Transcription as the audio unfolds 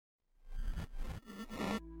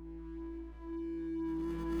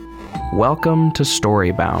Welcome to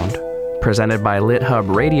Storybound, presented by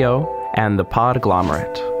LitHub Radio and the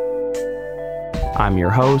Podglomerate. I'm your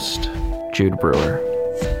host, Jude Brewer.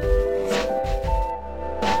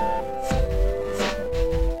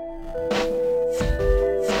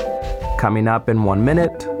 Coming up in 1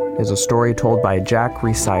 minute is a story told by Jack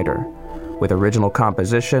Rhysider, with original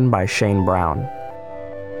composition by Shane Brown.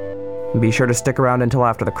 Be sure to stick around until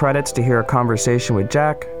after the credits to hear a conversation with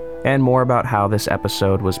Jack and more about how this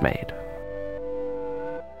episode was made.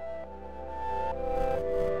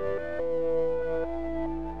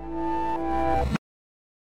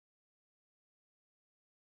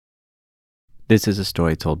 This is a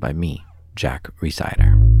story told by me, Jack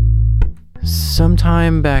Rhysider.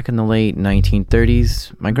 Sometime back in the late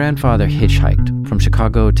 1930s, my grandfather hitchhiked from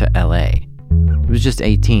Chicago to LA. He was just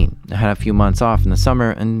 18, had a few months off in the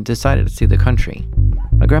summer, and decided to see the country.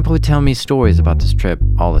 My grandpa would tell me stories about this trip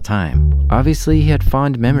all the time. Obviously, he had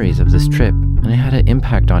fond memories of this trip, and it had an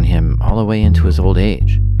impact on him all the way into his old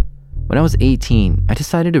age. When I was 18, I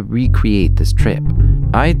decided to recreate this trip.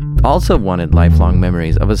 I also wanted lifelong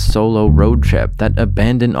memories of a solo road trip that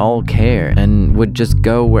abandoned all care and would just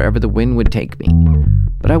go wherever the wind would take me.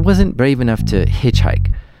 But I wasn't brave enough to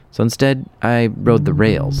hitchhike, so instead I rode the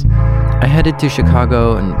rails. I headed to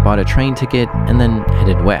Chicago and bought a train ticket and then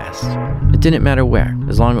headed west. It didn't matter where,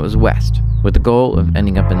 as long as it was west, with the goal of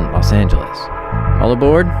ending up in Los Angeles. All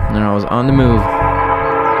aboard, and I was on the move.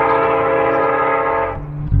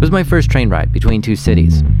 It was my first train ride between two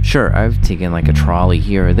cities. Sure, I've taken like a trolley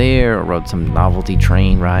here or there, or rode some novelty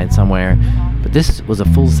train ride somewhere, but this was a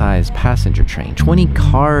full-size passenger train, 20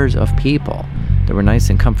 cars of people. There were nice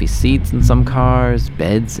and comfy seats in some cars,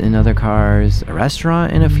 beds in other cars, a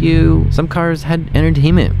restaurant in a few. Some cars had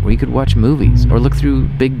entertainment where you could watch movies or look through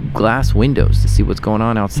big glass windows to see what's going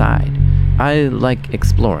on outside. I like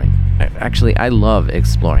exploring. Actually, I love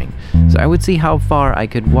exploring. So I would see how far I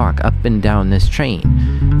could walk up and down this train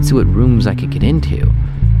and see what rooms I could get into.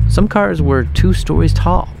 Some cars were 2 stories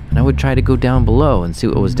tall, and I would try to go down below and see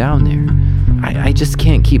what was down there. I just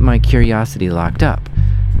can't keep my curiosity locked up.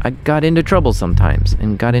 I got into trouble sometimes,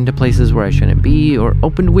 and got into places where I shouldn't be, or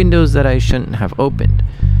opened windows that I shouldn't have opened.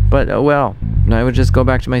 But well, I would just go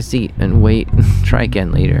back to my seat and wait and try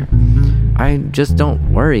again later. I just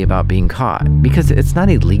don't worry about being caught, because it's not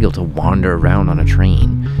illegal to wander around on a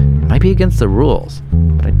train. It might be against the rules,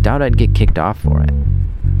 but I doubt I'd get kicked off for it.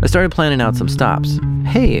 I started planning out some stops.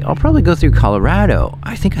 Hey, I'll probably go through Colorado.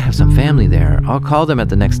 I think I have some family there. I'll call them at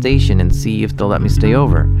the next station and see if they'll let me stay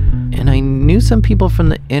over. And I knew some people from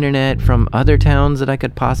the internet from other towns that I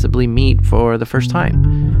could possibly meet for the first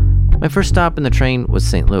time. My first stop in the train was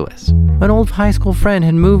St. Louis. An old high school friend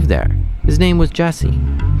had moved there. His name was Jesse.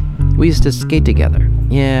 We used to skate together.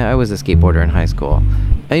 Yeah, I was a skateboarder in high school.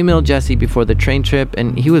 I emailed Jesse before the train trip,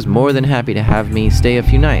 and he was more than happy to have me stay a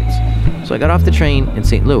few nights. So I got off the train in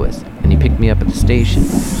St. Louis, and he picked me up at the station.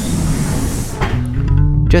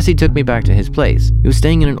 Jesse took me back to his place. He was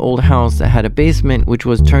staying in an old house that had a basement which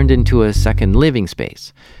was turned into a second living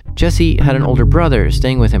space. Jesse had an older brother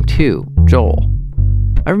staying with him too, Joel.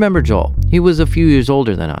 I remember Joel. He was a few years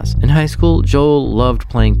older than us. In high school, Joel loved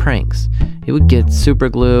playing pranks. He would get super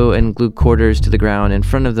glue and glue quarters to the ground in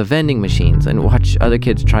front of the vending machines and watch other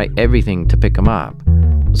kids try everything to pick them up.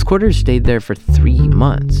 Those quarters stayed there for 3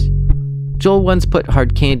 months. Joel once put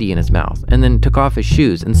hard candy in his mouth and then took off his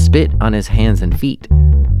shoes and spit on his hands and feet.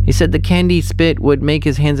 He said the candy spit would make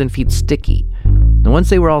his hands and feet sticky. And once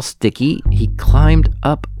they were all sticky, he climbed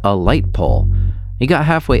up a light pole. He got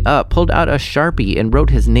halfway up, pulled out a Sharpie, and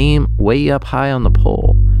wrote his name way up high on the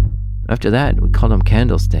pole. After that, we called him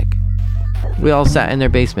Candlestick. We all sat in their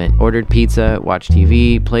basement, ordered pizza, watched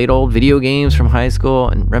TV, played old video games from high school,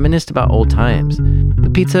 and reminisced about old times.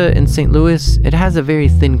 The pizza in St. Louis, it has a very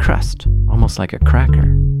thin crust, almost like a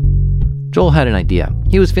cracker. Joel had an idea.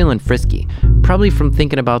 He was feeling frisky, probably from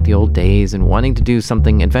thinking about the old days and wanting to do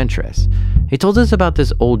something adventurous. He told us about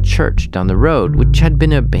this old church down the road, which had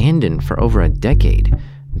been abandoned for over a decade,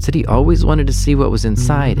 and said he always wanted to see what was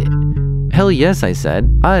inside it. Hell yes, I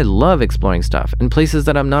said. I love exploring stuff and places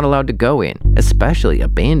that I'm not allowed to go in, especially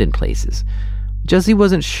abandoned places. Jesse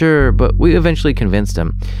wasn't sure, but we eventually convinced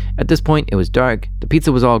him. At this point, it was dark, the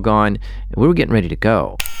pizza was all gone, and we were getting ready to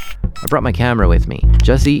go. I brought my camera with me.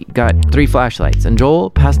 Jesse got 3 flashlights, and Joel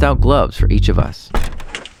passed out gloves for each of us.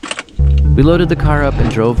 We loaded the car up and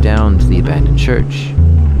drove down to the abandoned church.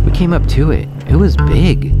 We came up to it. It was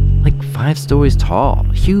big, like 5 stories tall,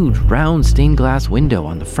 huge round stained glass window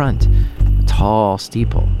on the front, a tall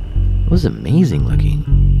steeple. It was amazing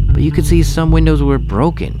looking, but you could see some windows were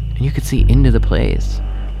broken, and you could see into the place.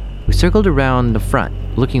 We circled around the front,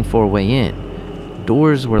 looking for a way in.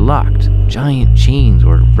 Doors were locked. Giant chains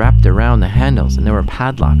were wrapped around the handles and there were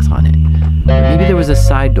padlocks on it. Or maybe there was a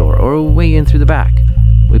side door or a way in through the back.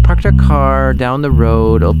 We parked our car down the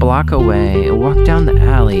road a block away and walked down the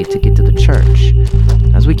alley to get to the church.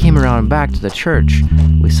 As we came around back to the church,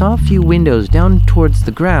 we saw a few windows down towards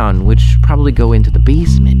the ground which probably go into the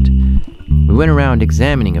basement. We went around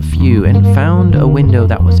examining a few and found a window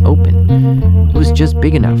that was open. It was just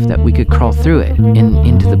big enough that we could crawl through it and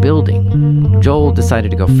into the building. Joel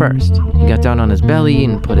decided to go first. He got down on his belly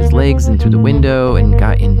and put his legs in through the window and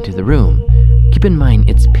got into the room. Keep in mind,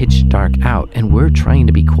 it's pitch dark out, and we're trying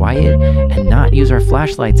to be quiet and not use our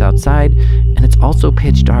flashlights outside, and it's also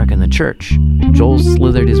pitch dark in the church. Joel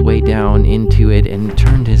slithered his way down into it and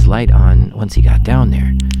turned his light on once he got down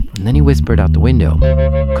there. And then he whispered out the window,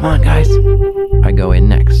 "Come on, guys." I go in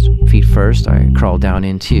next. Feet first, I crawl down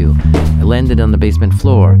in too. I landed on the basement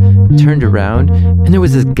floor, turned around, and there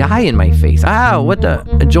was this guy in my face. Ow, what the?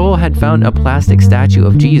 Joel had found a plastic statue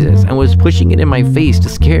of Jesus and was pushing it in my face to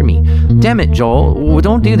scare me. Damn it, Joel,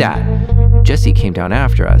 don't do that. Jesse came down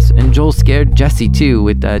after us, and Joel scared Jesse too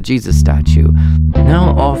with the Jesus statue.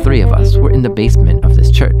 Now all three of us were in the basement of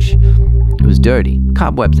this church. It was dirty,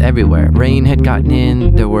 cobwebs everywhere, rain had gotten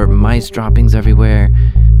in, there were mice droppings everywhere.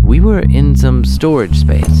 We were in some storage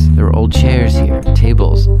space. There were old chairs here,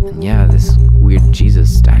 tables, and yeah, this weird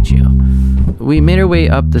Jesus statue. We made our way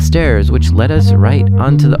up the stairs, which led us right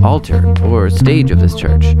onto the altar, or stage of this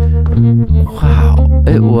church. Wow,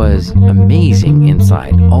 it was amazing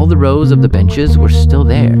inside. All the rows of the benches were still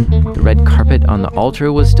there. The red carpet on the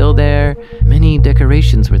altar was still there. Many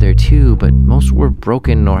decorations were there too, but most were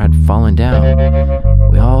broken or had fallen down.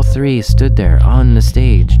 We all three stood there on the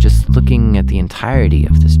stage, just looking at the entirety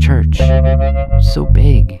of this church. So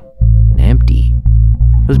big and empty.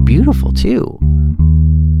 It was beautiful too.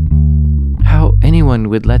 How anyone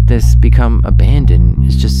would let this become abandoned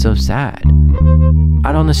is just so sad.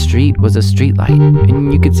 Out on the street was a street light,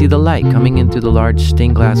 and you could see the light coming in through the large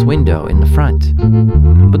stained glass window in the front.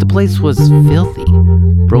 But the place was filthy.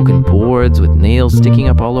 Broken boards with nails sticking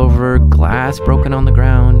up all over, glass broken on the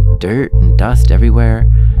ground, dirt and dust everywhere.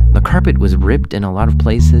 The carpet was ripped in a lot of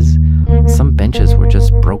places. Some benches were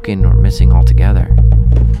just broken or missing altogether.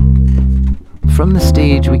 From the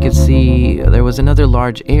stage, we could see there was another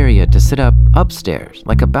large area to sit up upstairs,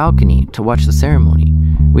 like a balcony, to watch the ceremony.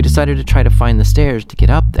 We decided to try to find the stairs to get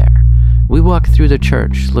up there. We walked through the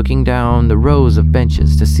church, looking down the rows of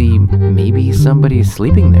benches to see maybe somebody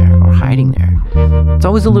sleeping there or hiding there. It's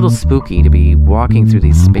always a little spooky to be walking through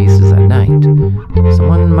these spaces at night.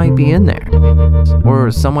 Someone might be in there, or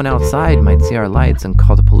someone outside might see our lights and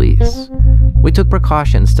call the police. We took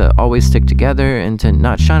precautions to always stick together and to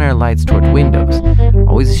not shine our lights toward windows.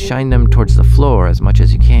 Always shine them towards the floor as much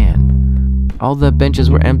as you can. All the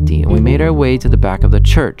benches were empty, and we made our way to the back of the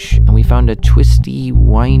church, and we found a twisty,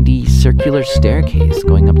 windy, circular staircase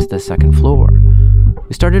going up to the second floor.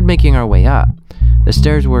 We started making our way up. The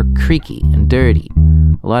stairs were creaky and dirty.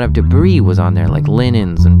 A lot of debris was on there, like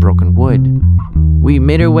linens and broken wood. We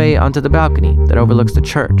made our way onto the balcony that overlooks the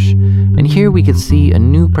church, and here we could see a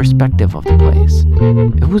new perspective of the place.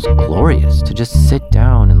 It was glorious to just sit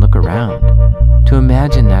down and look around, to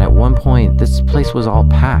imagine that at one point this place was all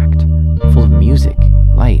packed, full of music,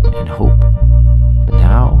 light, and hope. But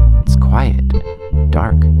now it's quiet,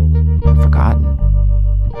 dark, and forgotten.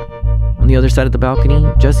 On the other side of the balcony,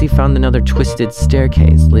 Jesse found another twisted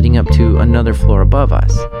staircase leading up to another floor above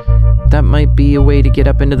us. That might be a way to get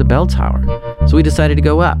up into the bell tower, so we decided to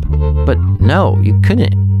go up. But no, you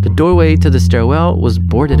couldn't. The doorway to the stairwell was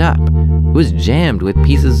boarded up. It was jammed with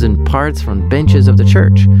pieces and parts from benches of the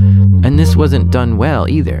church. And this wasn't done well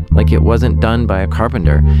either, like it wasn't done by a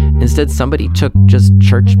carpenter. Instead, somebody took just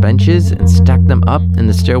church benches and stacked them up in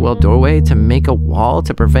the stairwell doorway to make a wall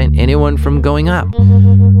to prevent anyone from going up.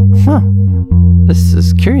 This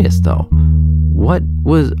is curious though. What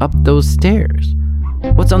was up those stairs?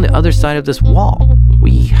 What's on the other side of this wall?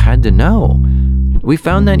 We had to know. We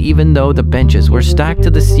found that even though the benches were stacked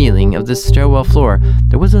to the ceiling of the stairwell floor,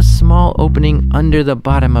 there was a small opening under the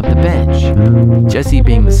bottom of the bench. Jesse,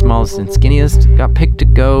 being the smallest and skinniest, got picked to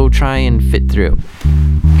go try and fit through.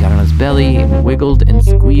 He got on his belly and wiggled and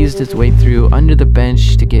squeezed his way through under the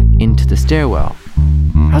bench to get into the stairwell.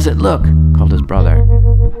 "How's it look?" called his brother.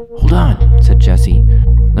 "Hold on," said Jesse.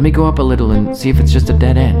 "Let me go up a little and see if it's just a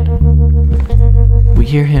dead end." We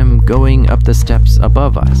hear him going up the steps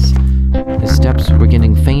above us. His steps were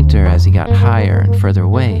getting fainter as he got higher and further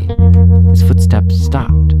away. His footsteps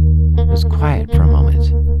stopped. It was quiet for a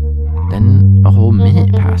moment. Then a whole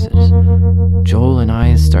minute passes. Joel and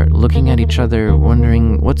I start looking at each other,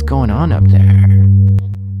 wondering what's going on up there.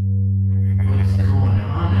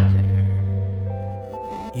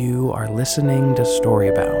 You are listening to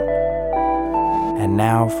Storybound. And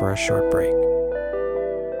now for a short break.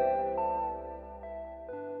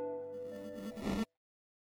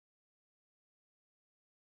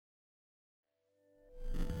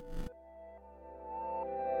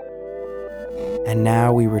 And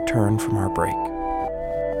now we return from our break.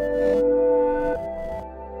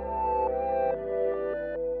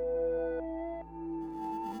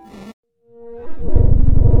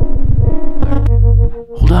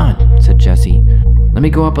 "Hold on," said Jesse. "Let me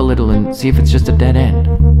go up a little and see if it's just a dead end."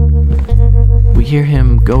 We hear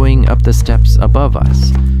him going up the steps above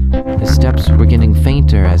us. His steps were getting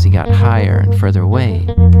fainter as he got higher and further away.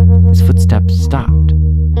 His footsteps stopped.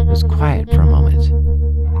 It was quiet for a moment.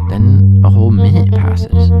 Then a whole minute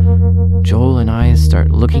passes. Joel and I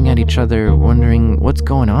start looking at each other, wondering what's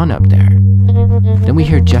going on up there. Then we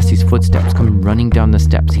hear Jesse's footsteps come running down the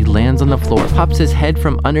steps. He lands on the floor, pops his head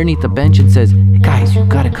from underneath the bench and says, "Hey guys, you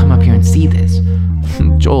gotta come up here and see this."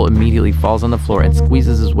 Joel immediately falls on the floor and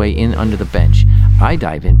squeezes his way in under the bench. I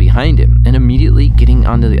dive in behind him, and immediately getting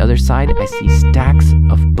onto the other side, I see stacks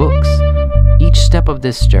of books. Each step of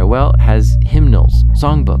this stairwell has hymnals,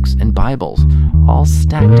 songbooks, and Bibles, all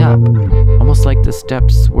stacked up, almost like the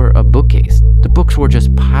steps were a bookcase. The books were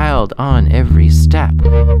just piled on every step,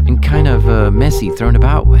 in kind of a messy, thrown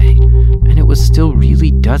about way, and it was still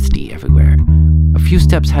really dusty everywhere. A few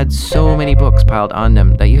steps had so many books piled on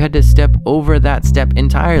them that you had to step over that step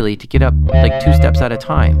entirely to get up like 2 steps at a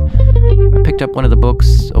time. I picked up one of the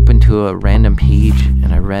books, opened to a random page,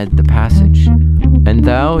 and I read the passage. "And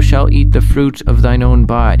thou shalt eat the fruit of thine own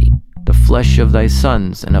body, the flesh of thy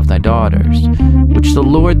sons and of thy daughters, which the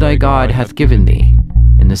Lord thy God hath given thee,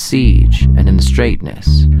 in the siege and in the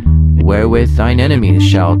straitness, wherewith thine enemies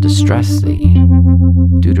shall distress thee."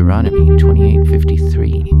 Deuteronomy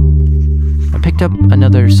 28:53. I picked up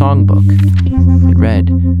another songbook. It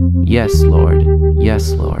read, "Yes, Lord,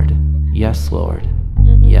 yes, Lord, yes, Lord,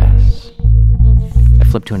 yes." I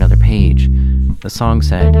flipped to another page. The song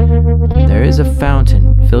said, "There is a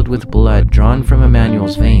fountain filled with blood drawn from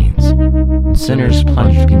Emmanuel's veins, and sinners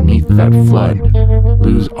plunged beneath that flood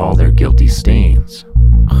lose all their guilty stains."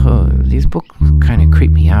 Oh, these books kind of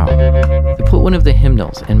creep me out. I put one of the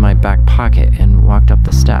hymnals in my back pocket and walked up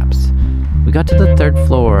the steps. We got to the 3rd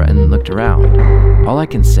floor and looked around. All I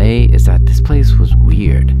can say is that this place was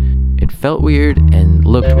weird. It felt weird and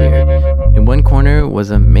looked weird. In one corner was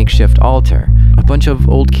a makeshift altar, a bunch of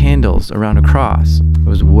old candles around a cross. There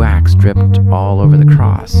was wax dripped all over the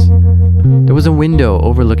cross. There was a window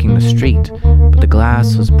overlooking the street, but the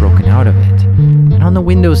glass was broken out of it. And on the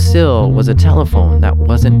windowsill was a telephone that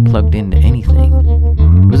wasn't plugged into anything.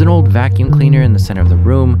 There was an old vacuum cleaner in the center of the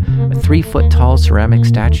room, a 3-foot-tall ceramic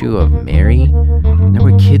statue of Mary, and there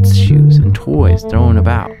were kids' shoes and toys thrown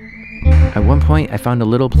about. At one point, I found a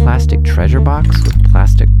little plastic treasure box with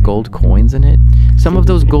plastic gold coins in it. Some of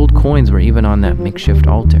those gold coins were even on that makeshift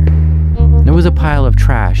altar. There was a pile of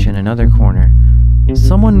trash in another corner.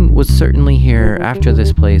 Someone was certainly here after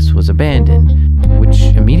this place was abandoned, which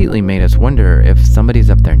immediately made us wonder if somebody's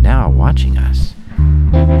up there now watching us.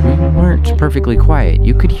 We weren't perfectly quiet.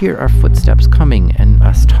 You could hear our footsteps coming and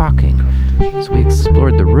us talking, so we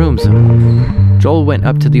explored the room some more. Joel went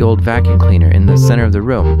up to the old vacuum cleaner in the center of the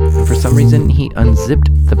room, and for some reason he unzipped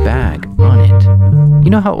the bag on it.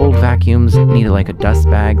 You know how old vacuums need like a dust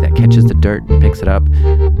bag that catches the dirt and picks it up?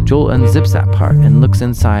 Joel unzips that part and looks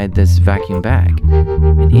inside this vacuum bag,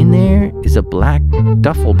 and in there is a black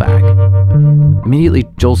duffel bag. Immediately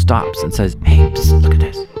Joel stops and says, "Hey, psst, look at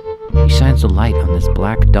this." He shines the light on this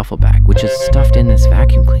black duffel bag, which is stuffed in this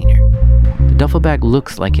vacuum cleaner. The duffel bag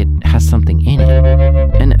looks like it has something in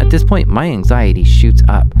it. And at this point, my anxiety shoots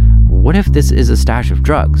up. What if this is a stash of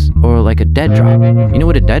drugs, or like a dead drop? You know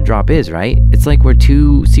what a dead drop is, right? It's like where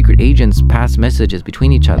 2 secret agents pass messages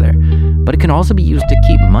between each other, but it can also be used to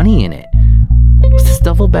keep money in it. Was this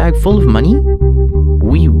duffel bag full of money?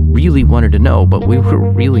 We really wanted to know, but we were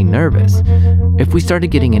really nervous. If we started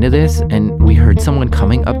getting into this and we heard someone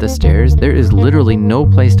coming up the stairs, there is literally no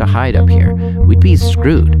place to hide up here. We'd be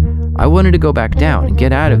screwed. I wanted to go back down and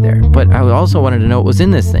get out of there, but I also wanted to know what was in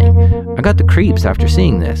this thing. I got the creeps after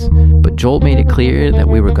seeing this, but Joel made it clear that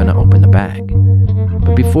we were going to open the bag.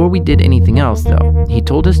 But before we did anything else, though, he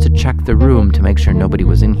told us to check the room to make sure nobody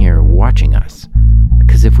was in here watching us.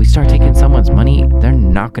 Because if we start taking someone's money, they're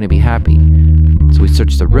not going to be happy. So we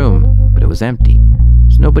searched the room, but it was empty.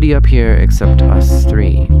 There's nobody up here except us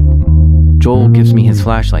 3. Joel gives me his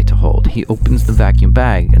flashlight to hold. He opens the vacuum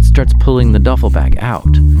bag and starts pulling the duffel bag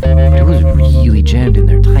out. It was really jammed in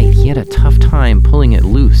there tight. He had a tough time pulling it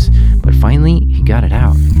loose, but finally he got it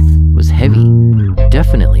out. It was heavy,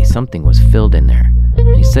 definitely something was filled in there.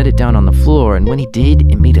 And he set it down on the floor, and when he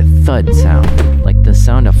did, it made a thud sound, like the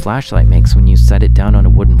sound a flashlight makes when you set it down on a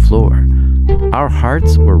wooden floor. Our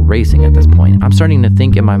hearts were racing at this point. I'm starting to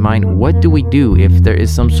think in my mind, what do we do if there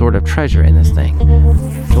is some sort of treasure in this thing?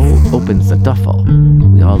 Joel opens the duffel.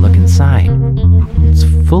 We all look inside. It's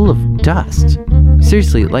full of dust.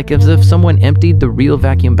 Seriously, like as if someone emptied the real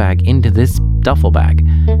vacuum bag into this duffel bag.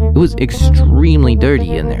 It was extremely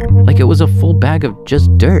dirty in there, like it was a full bag of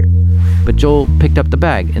just dirt. But Joel picked up the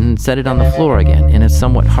bag and set it on the floor again in a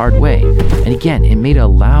somewhat hard way. And again, it made a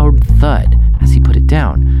loud thud as he put it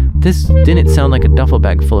down. This didn't sound like a duffel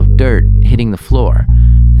bag full of dirt hitting the floor.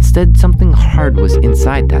 Instead, something hard was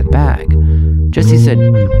inside that bag. Jesse said,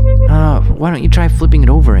 why don't you try flipping it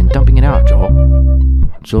over and dumping it out, Joel?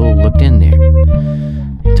 Joel looked in there.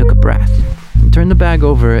 He took a breath and turned the bag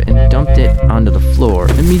over and dumped it onto the floor.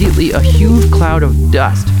 Immediately, a huge cloud of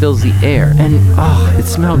dust fills the air, and it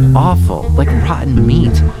smelled awful, like rotten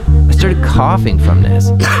meat. I started coughing from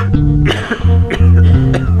this.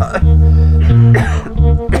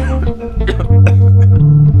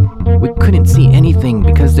 We couldn't see anything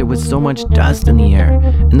because there was so much dust in the air,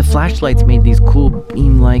 and the flashlights made these cool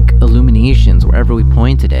beam-like illuminations wherever we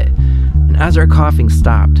pointed it. And as our coughing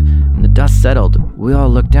stopped and the dust settled, we all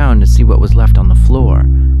looked down to see what was left on the floor.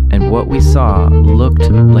 And what we saw looked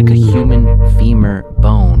like a human femur,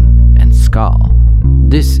 bone, and skull.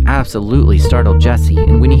 This absolutely startled Jesse,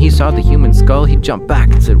 and when he saw the human skull, he jumped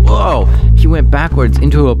back and said, "Whoa!" He went backwards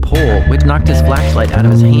into a pole, which knocked his flashlight out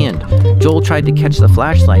of his hand. Joel tried to catch the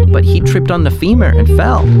flashlight, but he tripped on the femur and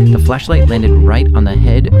fell. The flashlight landed right on the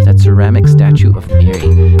head of that ceramic statue of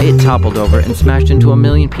Mary. It toppled over and smashed into a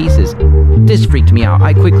million pieces. This freaked me out.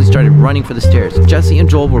 I quickly started running for the stairs. Jesse and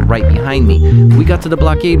Joel were right behind me. We got to the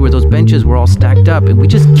blockade where those benches were all stacked up, and we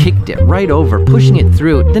just kicked it right over, pushing it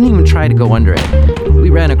through. Didn't even try to go under it. We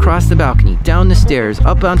ran across the balcony, down the stairs,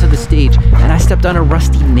 up onto the stage, and I stepped on a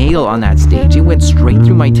rusty nail on that stage. It went straight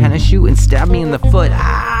through my tennis shoe and stabbed me in the foot.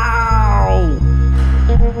 Ow!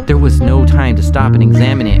 There was no time to stop and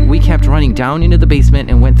examine it. We kept running down into the basement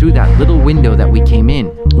and went through that little window that we came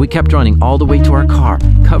in. We kept running all the way to our car,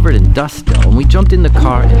 covered in dust still, and we jumped in the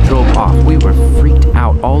car and drove off. We were freaked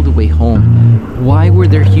out all the way home. Why were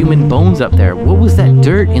there human bones up there? What was that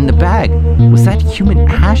dirt in the bag? Was that human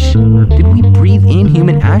ash? Did we breathe in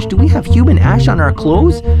human ash? Do we have human ash on our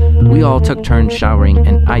clothes? We all took turns showering,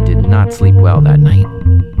 and I did not sleep well that night.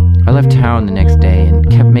 I left town the next day and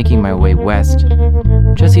kept making my way west.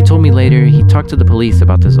 Jesse told me later he talked to the police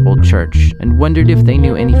about this old church and wondered if they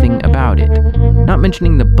knew anything about it. Not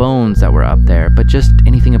mentioning the bones that were up there, but just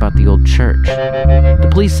anything about the old church. The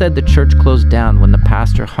police said the church closed down when the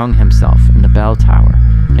pastor hung himself in the bell tower.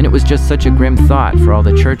 And it was just such a grim thought for all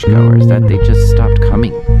the churchgoers that they just stopped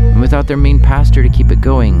coming. And without their main pastor to keep it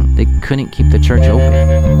going, they couldn't keep the church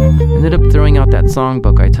open. Ended up throwing out that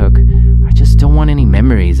songbook I took. I just don't want any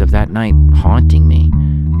memories of that night haunting me.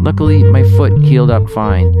 Luckily, my foot healed up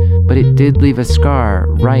fine, but it did leave a scar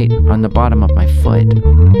right on the bottom of my foot.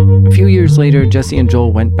 A few years later, Jesse and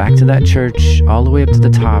Joel went back to that church all the way up to the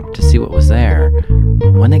top to see what was there.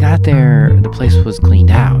 When they got there, the place was cleaned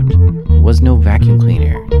out. There was no vacuum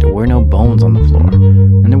cleaner, there were no bones on the floor,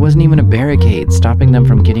 and there wasn't even a barricade stopping them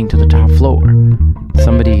from getting to the top floor.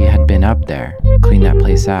 Somebody had been up there, cleaned that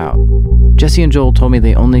place out. Jesse and Joel told me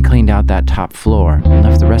they only cleaned out that top floor and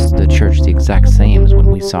left the rest of the church the exact same as when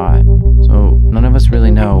we saw it. So none of us really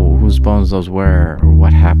know whose bones those were or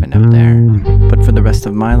what happened up there. But for the rest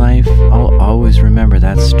of my life, I'll always remember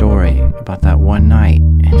that story about that one night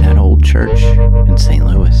in that old church in St.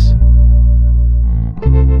 Louis.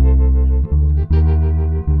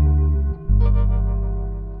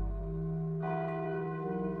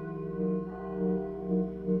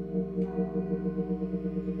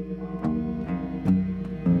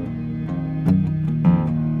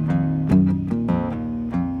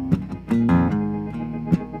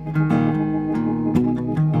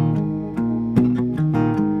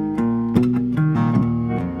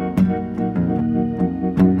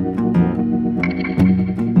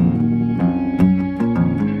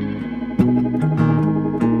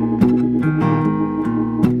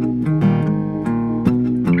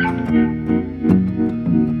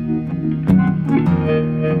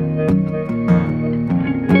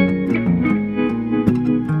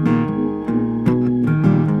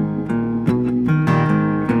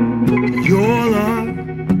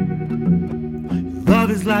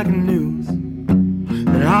 Like a noose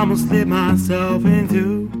that I almost slipped myself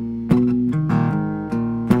into. I'm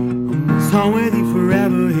home with you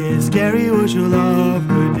forever. It's scary what your love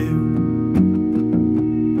could do.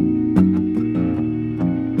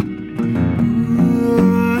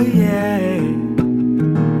 Ooh,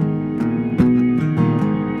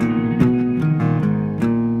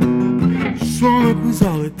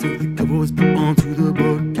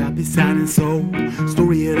 beside and soul.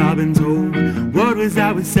 Story had all been told. Word was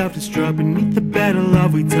out with self-destruct beneath the bed of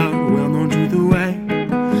love we tucked. Well-known truth away.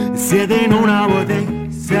 They said they know not what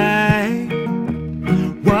they say.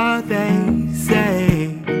 What they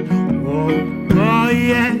say. Oh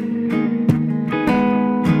yeah.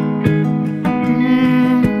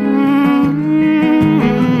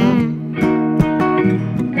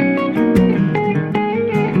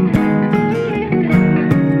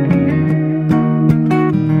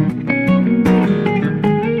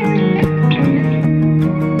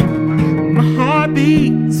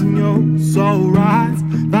 Beats and your soul rise.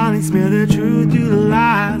 Finally smell the truth through the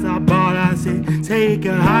lies. I bought, I said, take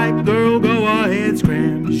a hike, girl, go ahead,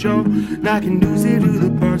 scram the show. Not conducive to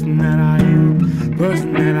the person that I am.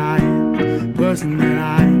 Person that I am. Person that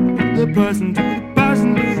I am. The person to the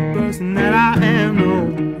person to the person that I am. No,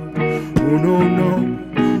 oh no, no,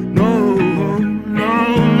 no, no,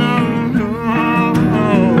 no, no.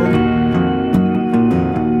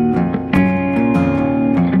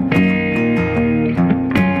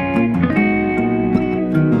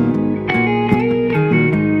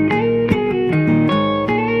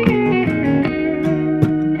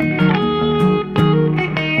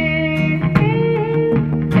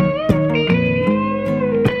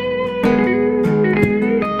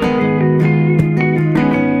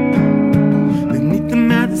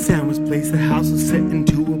 The house was set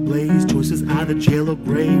into a blaze. Choices either jail or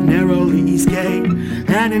grave, narrowly escaped.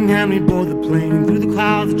 Hand in hand we bore the plane. Through the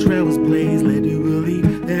clouds the trail was blazed. Led to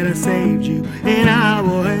believe that I saved you. And I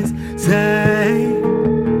was saved.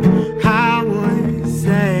 I was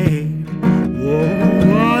saved. Whoa,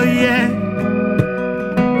 oh yeah.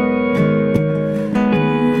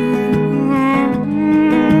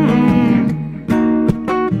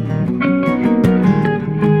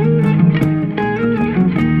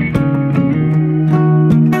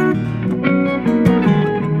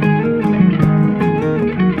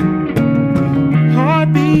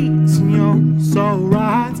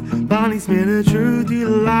 Smell the truth through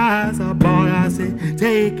the lies. I bought, I said,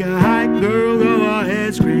 take a hike, girl, go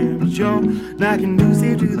ahead, scream. But you're not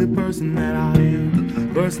conducive to the person that I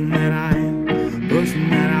am. Person that I am. Person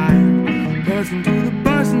that I am. Person to the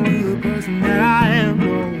person to the person that I am.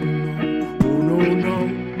 No, no, no,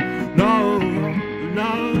 no, no,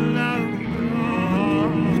 no, no.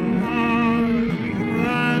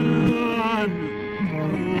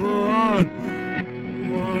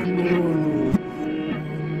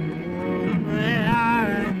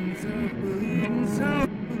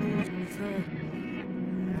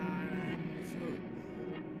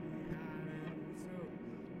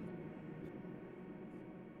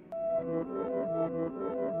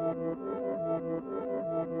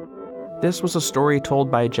 This was a story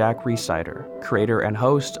told by Jack Rhysider, creator and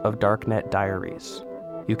host of Darknet Diaries.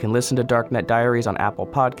 You can listen to Darknet Diaries on Apple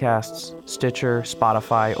Podcasts, Stitcher,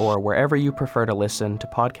 Spotify, or wherever you prefer to listen to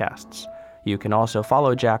podcasts. You can also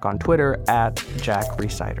follow Jack on Twitter at Jack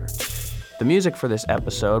Rhysider. The music for this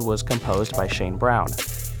episode was composed by Shane Brown.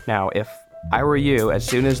 Now, if I were you, as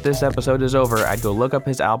soon as this episode is over, I'd go look up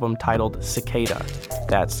his album titled Cicada.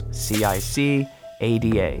 That's Cicada,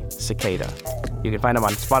 Cicada. You can find him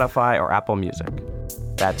on Spotify or Apple Music.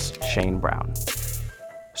 That's Shane Brown.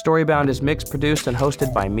 Storybound is mixed, produced, and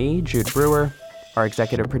hosted by me, Jude Brewer. Our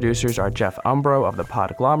executive producers are Jeff Umbro of The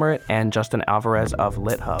Podglomerate and Justin Alvarez of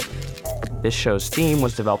LitHub. This show's theme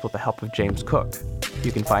was developed with the help of James Cook.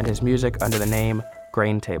 You can find his music under the name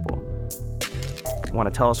Grain Table.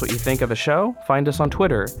 Want to tell us what you think of the show? Find us on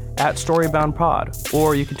Twitter at StoryboundPod,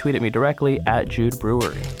 or you can tweet at me directly at Jude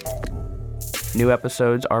Brewery. New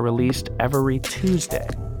episodes are released every Tuesday.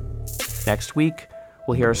 Next week,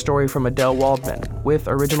 we'll hear a story from Adele Waldman with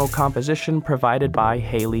original composition provided by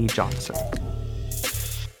Haley Johnson.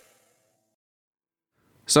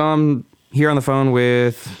 So I'm here on the phone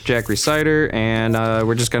with Jack Rhysider, and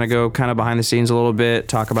we're just going to go kind of behind the scenes a little bit,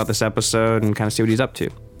 talk about this episode, and kind of see what he's up to.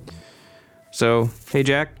 So, hey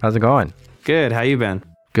Jack. How's it going? Good, how you been?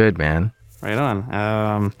 Good, man. Right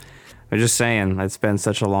on. I'm just saying, it's been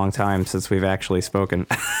such a long time since we've actually spoken.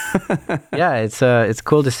 Yeah, it's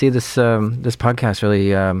cool to see this podcast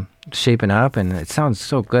really shaping up, and it sounds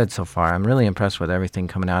so good so far. I'm really impressed with everything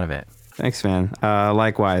coming out of it. Thanks, man.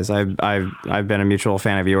 Likewise, I've been a mutual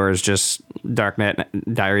fan of yours, just Darknet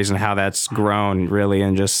Diaries and how that's grown, really,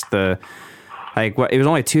 and just it was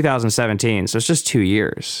only 2017, so it's just 2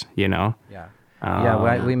 years, you know? Yeah.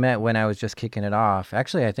 Yeah, we met when I was just kicking it off.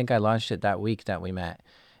 Actually, I think I launched it that week that we met.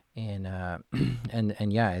 And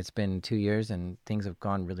yeah, it's been 2 years and things have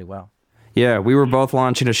gone really well. Yeah, we were both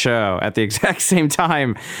launching a show at the exact same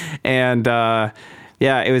time. And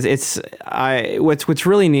Yeah, what's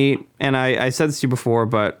really neat, and I said this to you before,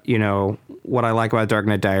 but what I like about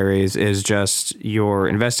Darknet Diaries is just your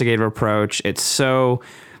investigative approach. It's so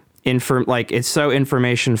it's so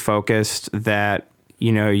information focused that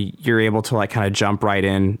you're able to kind of jump right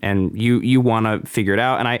in, and you want to figure it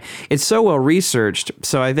out. And it's so well researched.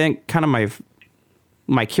 So I think kind of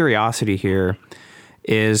my curiosity here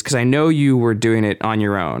is, because I know you were doing it on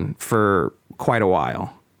your own for quite a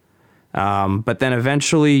while. But then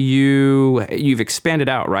eventually you've expanded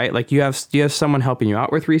out, right? Like do you have someone helping you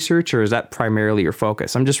out with research, or is that primarily your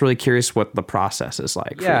focus? I'm just really curious what the process is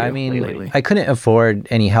like. Yeah, I mean, lately. I couldn't afford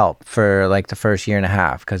any help for like the first year and a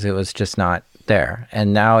half because it was just not there.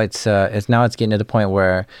 And now it's getting to the point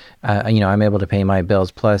where I'm able to pay my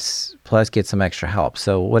bills plus get some extra help.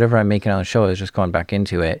 So whatever I'm making on the show is just going back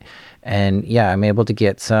into it. And yeah, I'm able to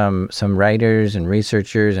get some writers and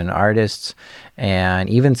researchers and artists, and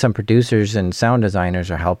even some producers and sound designers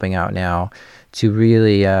are helping out now to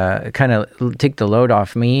really kind of take the load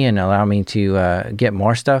off me and allow me to get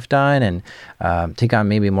more stuff done and take on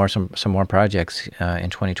maybe some more projects in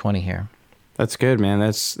 2020 here. That's good, man.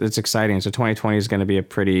 That's exciting. So 2020 is going to be a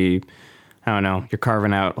pretty, I don't know, you're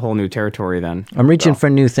carving out whole new territory then. I'm reaching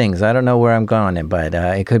for new things. I don't know where I'm going, but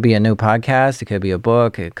it could be a new podcast. It could be a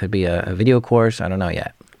book. It could be a video course. I don't know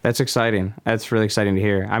yet. That's exciting. That's really exciting to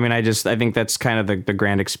hear. I mean, I think that's kind of the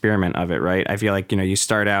grand experiment of it, right? I feel like, you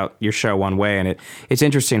start out your show one way, and it's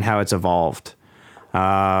interesting how it's evolved.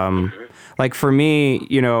 Like for me,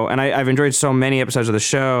 and I've enjoyed so many episodes of the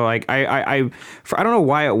show. Like I don't know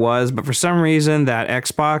why it was, but for some reason that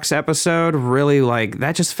Xbox episode really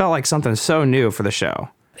that just felt like something so new for the show.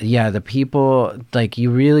 Yeah, the people, you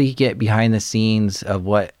really get behind the scenes of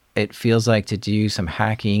what it feels like to do some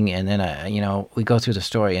hacking, and then we go through the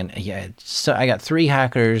story, and so I got 3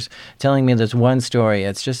 hackers telling me this one story.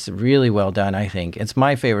 It's just really well done. I think it's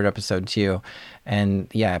my favorite episode too. And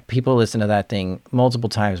yeah, people listen to that thing multiple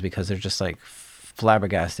times because they're just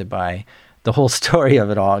flabbergasted by the whole story of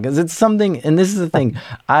it all. Because it's something, and this is the thing,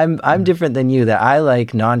 I'm different than you, that I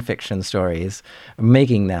like nonfiction stories,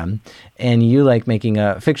 making them, and you like making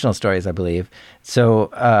fictional stories, I believe. So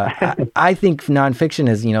I think nonfiction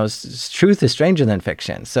is, truth is stranger than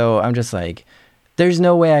fiction. So I'm just there's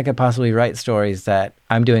no way I could possibly write stories that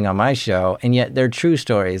I'm doing on my show, and yet they're true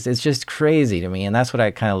stories. It's just crazy to me, and that's what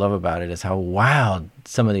I kind of love about it, is how wild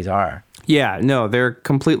some of these are. Yeah, no, they're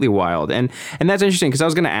completely wild. And that's interesting, because I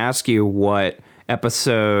was going to ask you what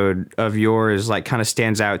episode of yours kind of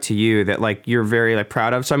stands out to you that you're very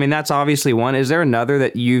proud of. So I mean, that's obviously one. Is there another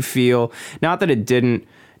that you feel, not that it didn't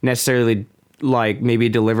necessarily maybe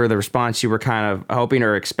deliver the response you were kind of hoping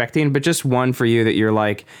or expecting, but just one for you that you're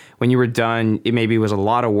when you were done, it maybe was a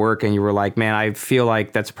lot of work and you were man, I feel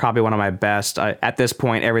like that's probably one of my best. At this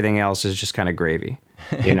point, everything else is just kind of gravy,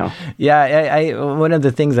 Yeah, I one of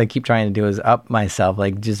the things I keep trying to do is up myself,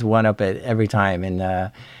 just one up it every time.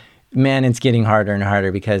 And man, it's getting harder and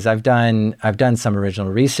harder, because I've done some original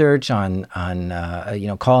research on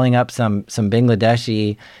calling up some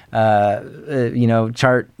Bangladeshi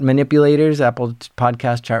chart manipulators, Apple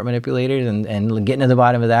Podcast chart manipulators, and getting to the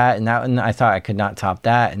bottom of that. And I thought I could not top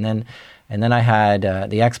that. And then I had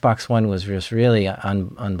the Xbox one was just really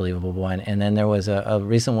unbelievable one. And then there was a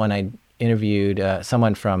recent one I interviewed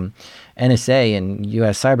someone from NSA and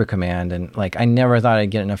U.S. Cyber Command, and I never thought I'd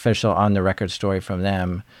get an official on the record story from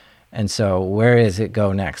them. And so where does it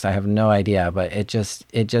go next? I have no idea, but it just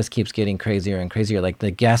keeps getting crazier and crazier.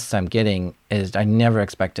 The guests I'm getting I never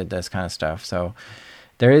expected this kind of stuff. So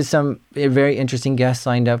there is some very interesting guests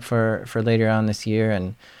lined up for later on this year,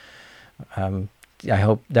 and I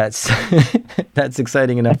hope that's that's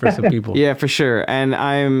exciting enough for some people. Yeah, for sure. And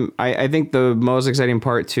I think the most exciting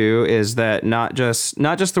part too is that not just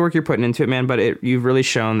the work you're putting into it, man, but you've really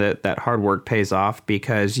shown that hard work pays off,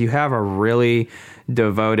 because you have a really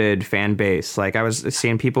devoted fan base. I was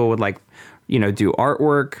seeing people would do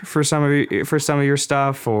artwork for some of your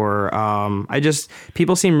stuff, or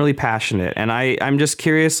people seem really passionate, and I'm just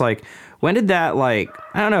curious, when did that I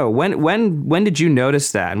don't know, when did you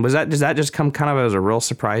notice that, and does that just come kind of as a real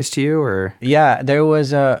surprise to you, or? Yeah, there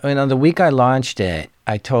was the week I launched it,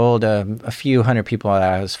 I told a few hundred people that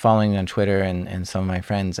I was following on Twitter and some of my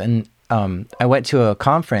friends, and I went to a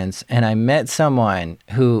conference and I met someone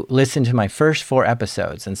who listened to my first 4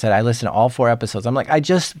 episodes and said, I listened to all 4 episodes. I'm I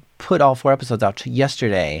just put all 4 episodes out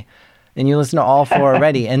yesterday, and you listen to all 4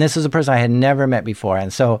 already. And this was a person I had never met before.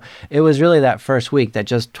 And so it was really that first week that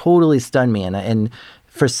just totally stunned me. And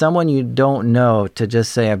for someone you don't know to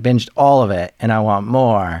just say, I've binged all of it and I want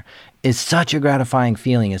more, is such a gratifying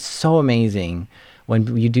feeling. It's so amazing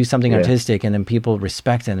when you do something artistic and then people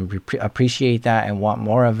respect and appreciate that and want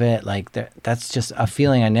more of it, like that's just a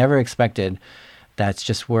feeling I never expected. That's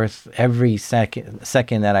just worth every second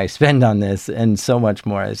that I spend on this and so much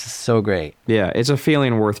more. It's just so great. Yeah, it's a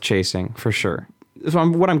feeling worth chasing for sure. So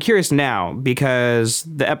what I'm curious now, because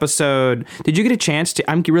the episode, did you get a chance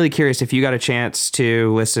to, I'm really curious if you got a chance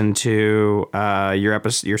to listen to your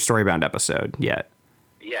Storybound episode yet.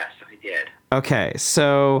 Yes, I did. Okay,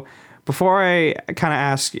 so before I kind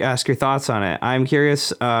of ask your thoughts on it, I'm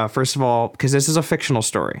curious, first of all, because this is a fictional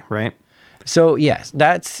story, right? So yes,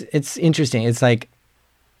 it's interesting. It's like,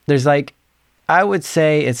 there's like, I would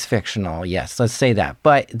say it's fictional. Yes, let's say that.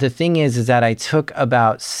 But the thing is that I took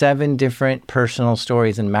about 7 different personal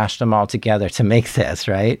stories and mashed them all together to make this,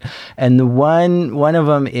 right? And the one of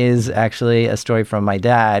them is actually a story from my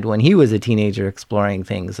dad when he was a teenager exploring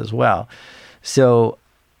things as well. So,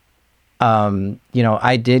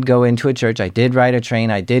 I did go into a church. I did ride a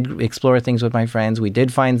train. I did explore things with my friends. We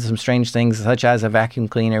did find some strange things, such as a vacuum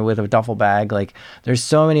cleaner with a duffel bag. Like, there's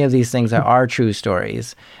so many of these things that are true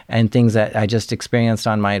stories and things that I just experienced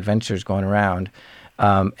on my adventures going around.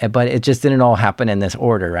 But it just didn't all happen in this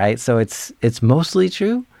order, right? So it's mostly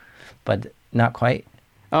true, but not quite.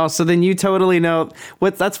 Oh, so then you totally know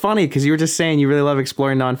that's funny, because you were just saying you really love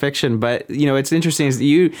exploring nonfiction, but it's interesting is that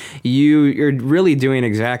you're really doing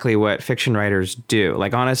exactly what fiction writers do.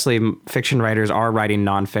 Like, honestly, fiction writers are writing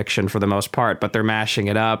nonfiction for the most part, but they're mashing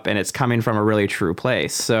it up and it's coming from a really true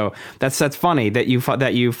place. So that's funny that you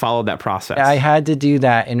followed that process. I had to do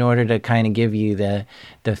that in order to kind of give you the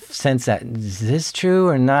sense that, is this true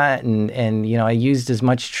or not? And I used as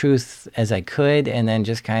much truth as I could, and then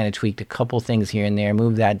just kind of tweaked a couple things here and there,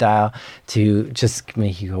 moved that dial to just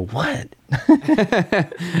make you go, what?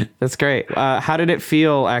 That's great. How did it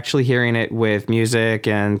feel actually hearing it with music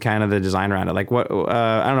and kind of the design around it? Like, what,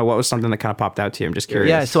 I don't know, what was something that kind of popped out to you? I'm just curious.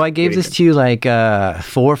 Yeah, so I gave this to you like 4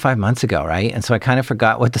 or 5 months ago, right? And so I kind of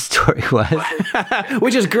forgot what the story was.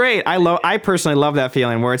 Which is great. I personally love that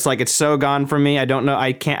feeling where it's like, it's so gone from me. I don't know.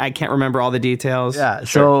 I can't remember all the details. Yeah.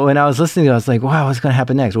 So when I was listening to it, I was like, wow, what's going to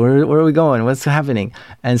happen next? Where are we going? What's happening?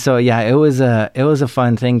 And so, yeah, it was a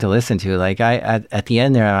fun thing to listen to. Like, at the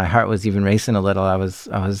end there, my heart was even racing a little. I was,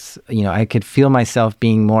 I could feel myself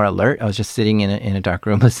being more alert. I was just sitting in a dark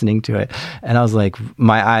room listening to it. And I was like,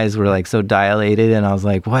 my eyes were like so dilated, and I was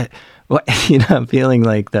like, what, I'm feeling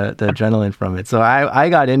like the adrenaline from it. So I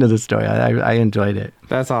got into the story. I enjoyed it.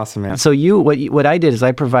 That's awesome, man. So what I did is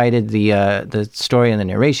I provided the story and the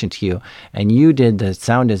narration to you, and you did the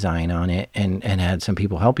sound design on it and had some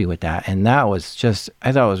people help you with that. And that was just,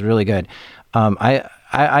 I thought it was really good.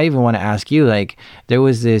 I even want to ask you, like, there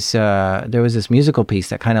was this musical piece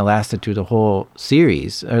that kind of lasted through the whole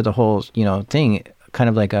series, or the whole, thing, kind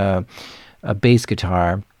of like a bass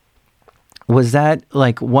guitar. Was that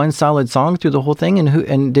like one solid song through the whole thing?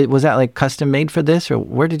 Was that like custom made for this, or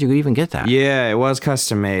where did you even get that? Yeah, it was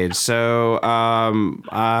custom made. So I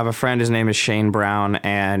have a friend, his name is Shane Brown,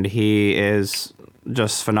 and he is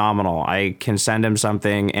just phenomenal. I can send him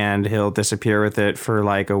something and he'll disappear with it for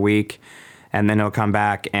like a week. And then he'll come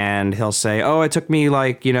back and he'll say, oh, it took me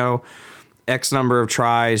like, X number of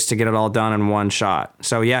tries to get it all done in one shot.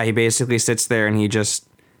 So yeah, he basically sits there and he just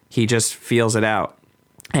feels it out.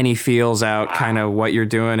 And he feels out kind of what you're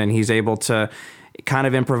doing, and he's able to kind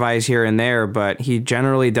of improvise here and there, but he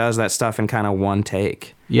generally does that stuff in kind of one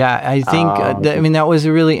take. Yeah, I think, that was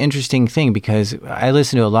a really interesting thing, because I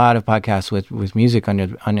listen to a lot of podcasts with music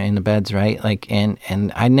in the beds, right? Like, and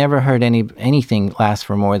I never heard anything last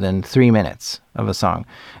for more than 3 minutes of a song.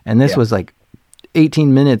 And this was like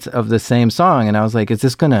 18 minutes of the same song. And I was like, is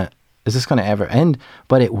this going to ever end?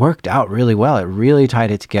 But it worked out really well. It really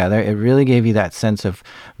tied it together. It really gave you that sense of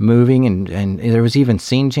moving, and there was even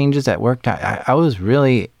scene changes that worked out. I was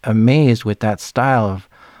really amazed with that style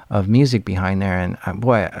of music behind there, and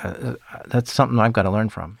that's something I've got to learn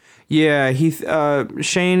from. Yeah,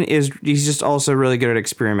 Shane he's just also really good at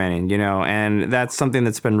experimenting, and that's something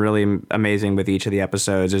that's been really amazing with each of the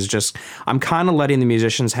episodes, is just, I'm kind of letting the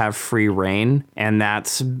musicians have free reign, and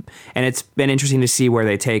it's been interesting to see where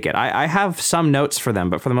they take it. I have some notes for them,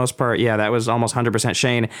 but for the most part, yeah, that was almost 100%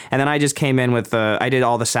 Shane. And then I just came in with I did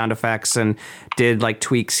all the sound effects and did like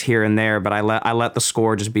tweaks here and there, but I let the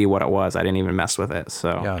score just be what it was. I didn't even mess with it.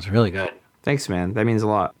 So yeah, it's really good. Thanks, man. That means a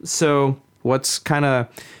lot. So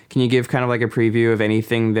can you give kind of like a preview of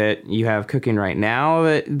anything that you have cooking right now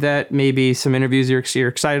that maybe some interviews you're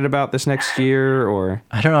excited about this next year? Or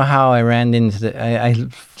I don't know how I ran into I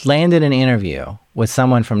landed an interview with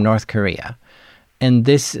someone from North Korea, And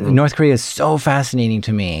this North Korea is so fascinating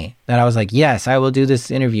to me that I was like, yes, I will do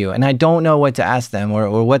this interview. And I don't know what to ask them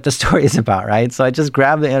or what the story is about, right? So I just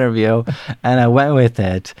grabbed the interview and I went with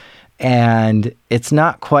it. And it's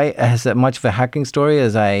not quite as much of a hacking story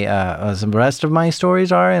as as the rest of my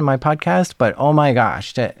stories are in my podcast. But oh my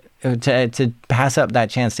gosh, to pass up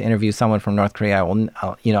that chance to interview someone from North Korea,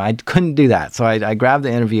 I couldn't do that. So I grabbed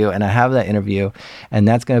the interview and I have that interview, and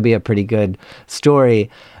that's going to be a pretty good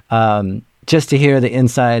story. Just to hear the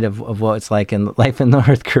inside of what it's like in life in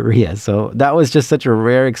North Korea. So that was just such a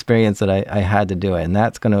rare experience that I had to do it. And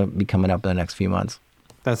that's going to be coming up in the next few months.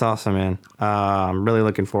 That's awesome, man. I'm really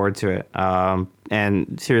looking forward to it.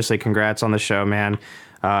 And seriously, congrats on the show, man.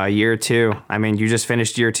 Year 2. I mean, you just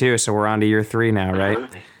finished year 2, so we're on to year 3 now, right?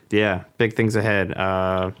 Yeah, big things ahead.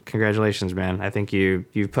 Congratulations, man. I think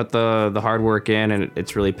you've put the hard work in, and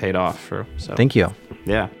it's really paid off. So thank you.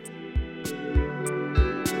 Yeah.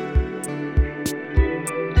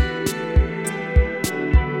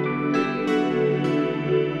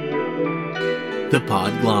 The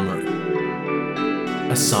Podglomerate,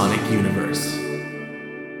 a sonic universe.